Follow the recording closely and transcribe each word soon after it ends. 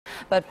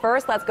But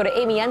first, let's go to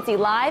Amy Yensi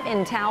live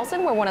in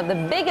Towson, where one of the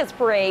biggest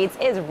parades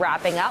is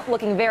wrapping up,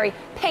 looking very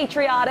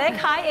patriotic.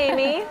 Hi,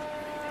 Amy.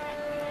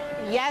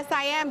 Yes,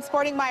 I am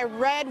sporting my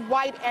red,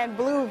 white, and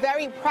blue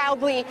very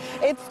proudly.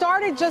 It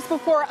started just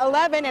before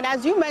 11, and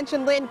as you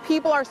mentioned, Lynn,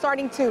 people are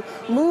starting to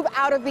move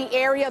out of the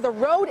area. The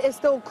road is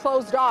still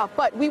closed off,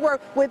 but we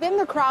were within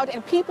the crowd,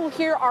 and people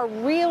here are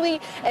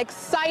really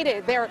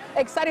excited. They're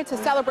excited to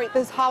celebrate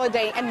this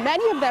holiday, and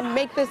many of them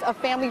make this a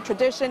family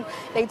tradition.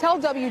 They tell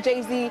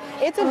WJZ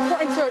it's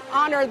important to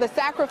honor the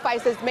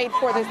sacrifices made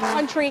for this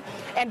country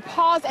and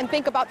pause and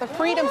think about the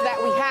freedoms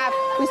that we have.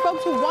 We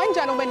spoke to one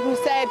gentleman who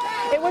said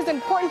it was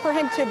important for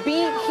him to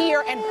be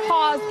here and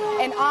pause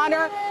and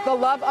honor the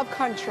love of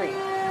country.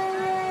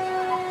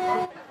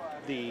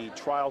 The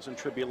trials and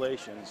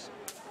tribulations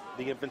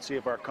the infancy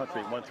of our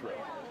country went through.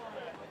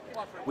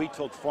 We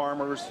took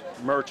farmers,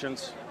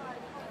 merchants,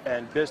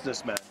 and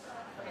businessmen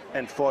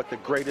and fought the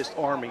greatest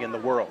army in the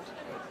world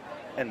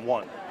and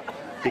won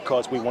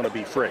because we want to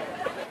be free.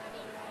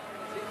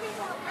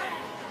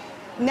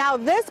 Now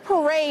this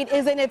parade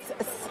is in its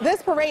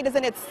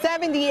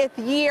 70th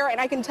year,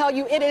 and I can tell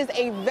you it is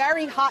a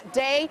very hot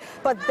day,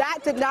 but that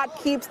did not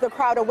keep the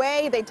crowd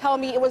away. They tell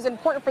me it was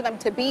important for them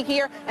to be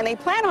here, and they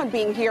plan on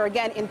being here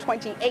again in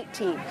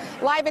 2018.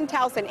 Live in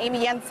Towson,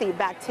 Amy Yensi,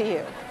 back to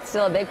you.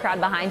 Still a big crowd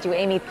behind you,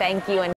 Amy. Thank you.